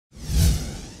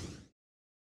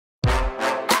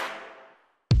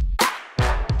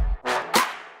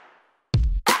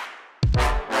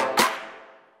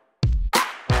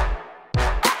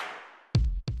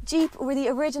Jeep were the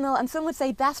original and some would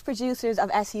say best producers of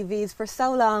SUVs for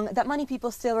so long that many people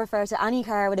still refer to any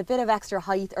car with a bit of extra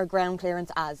height or ground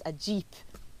clearance as a Jeep.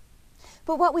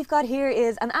 But what we've got here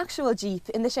is an actual Jeep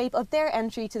in the shape of their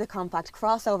entry to the compact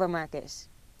crossover market.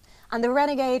 And the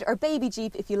Renegade, or baby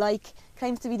Jeep if you like,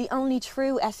 claims to be the only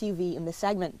true SUV in the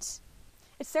segment.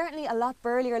 It's certainly a lot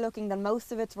burlier looking than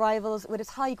most of its rivals, with its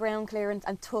high ground clearance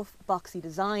and tough boxy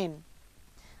design.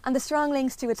 And the strong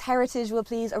links to its heritage will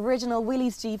please original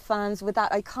Willys Jeep fans with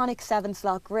that iconic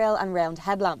 7-slot grille and round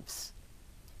headlamps.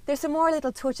 There's some more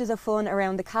little touches of fun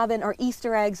around the cabin, or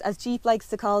Easter eggs as Jeep likes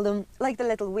to call them, like the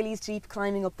little Willys Jeep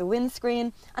climbing up the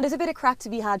windscreen, and there's a bit of crack to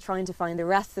be had trying to find the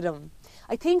rest of them.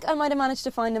 I think I might have managed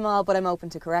to find them all, but I'm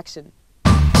open to correction.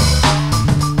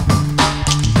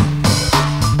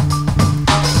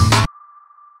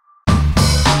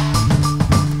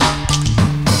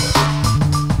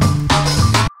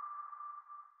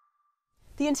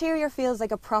 The interior feels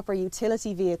like a proper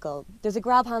utility vehicle. There's a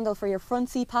grab handle for your front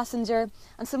seat passenger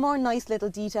and some more nice little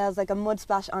details like a mud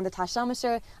splash on the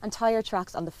tachometer and tyre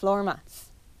tracks on the floor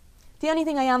mats. The only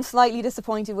thing I am slightly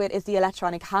disappointed with is the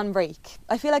electronic handbrake.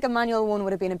 I feel like a manual one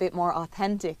would have been a bit more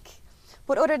authentic.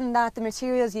 But other than that, the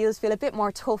materials used feel a bit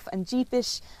more tough and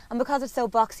Jeepish, and because it's so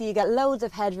boxy you get loads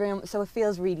of headroom, so it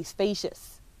feels really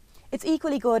spacious. It's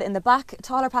equally good in the back.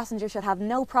 Taller passengers should have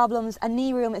no problems, and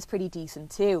knee room is pretty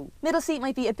decent too. Middle seat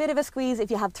might be a bit of a squeeze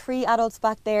if you have 3 adults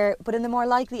back there, but in the more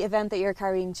likely event that you're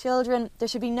carrying children, there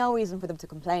should be no reason for them to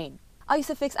complain.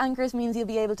 Isofix anchors means you'll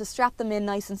be able to strap them in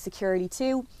nice and securely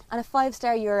too, and a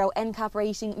 5-star Euro NCAP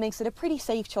rating makes it a pretty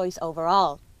safe choice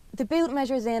overall. The boot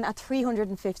measures in at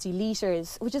 350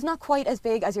 litres, which is not quite as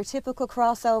big as your typical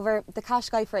crossover. The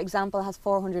Qashqai, for example, has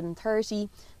 430,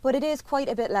 but it is quite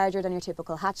a bit larger than your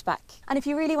typical hatchback. And if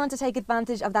you really want to take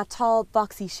advantage of that tall,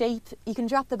 boxy shape, you can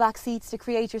drop the back seats to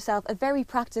create yourself a very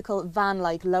practical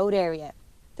van-like load area.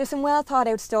 There's some well thought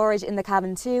out storage in the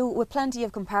cabin too, with plenty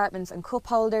of compartments and cup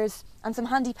holders, and some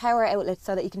handy power outlets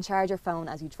so that you can charge your phone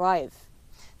as you drive.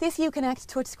 This Uconnect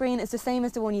touchscreen is the same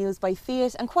as the one used by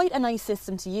Fiat, and quite a nice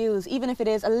system to use, even if it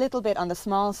is a little bit on the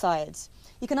small side.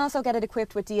 You can also get it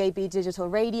equipped with DAB digital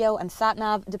radio and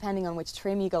sat-nav, depending on which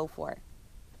trim you go for.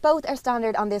 Both are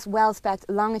standard on this well-spec'd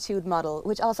Longitude model,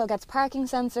 which also gets parking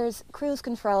sensors, cruise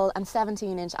control and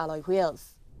 17-inch alloy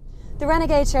wheels. The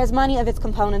Renegade shares many of its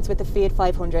components with the Fiat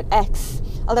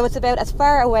 500X, although it's about as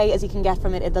far away as you can get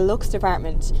from it in the looks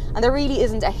department, and there really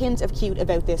isn't a hint of cute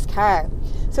about this car.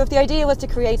 So if the idea was to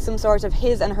create some sort of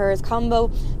his and hers combo,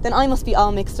 then I must be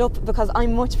all mixed up, because I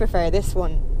much prefer this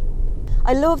one.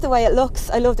 I love the way it looks,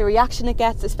 I love the reaction it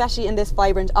gets, especially in this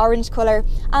vibrant orange colour,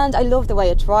 and I love the way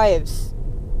it drives.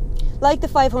 Like the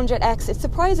 500X, it's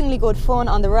surprisingly good fun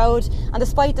on the road, and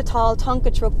despite the tall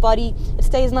Tonka truck body, it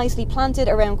stays nicely planted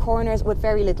around corners with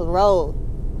very little roll.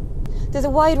 There's a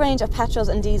wide range of petrols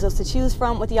and diesels to choose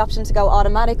from, with the option to go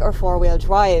automatic or 4-wheel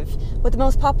drive, but the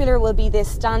most popular will be this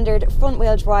standard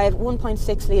front-wheel drive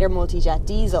 1.6 litre multi-jet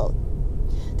diesel.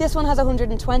 This one has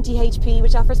 120 HP,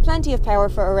 which offers plenty of power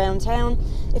for around town.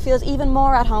 It feels even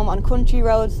more at home on country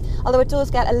roads, although it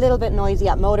does get a little bit noisy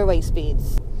at motorway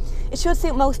speeds. It should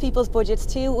suit most people's budgets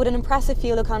too, with an impressive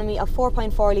fuel economy of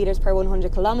 4.4 litres per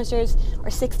 100 kilometres, or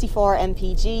 64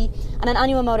 mpg, and an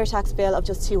annual motor tax bill of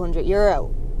just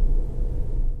 €200.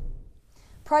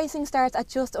 Pricing starts at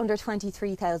just under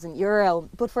 €23,000,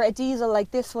 but for a diesel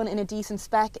like this one in a decent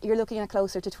spec, you're looking at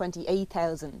closer to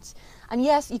 €28,000. And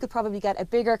yes, you could probably get a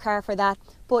bigger car for that,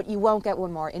 but you won't get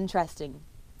one more interesting.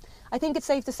 I think it's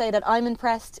safe to say that I'm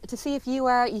impressed. To see if you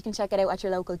are, you can check it out at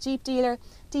your local Jeep dealer,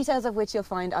 details of which you'll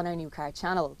find on our new car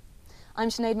channel. I'm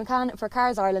Sinead McCann for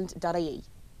CarsIreland.ie.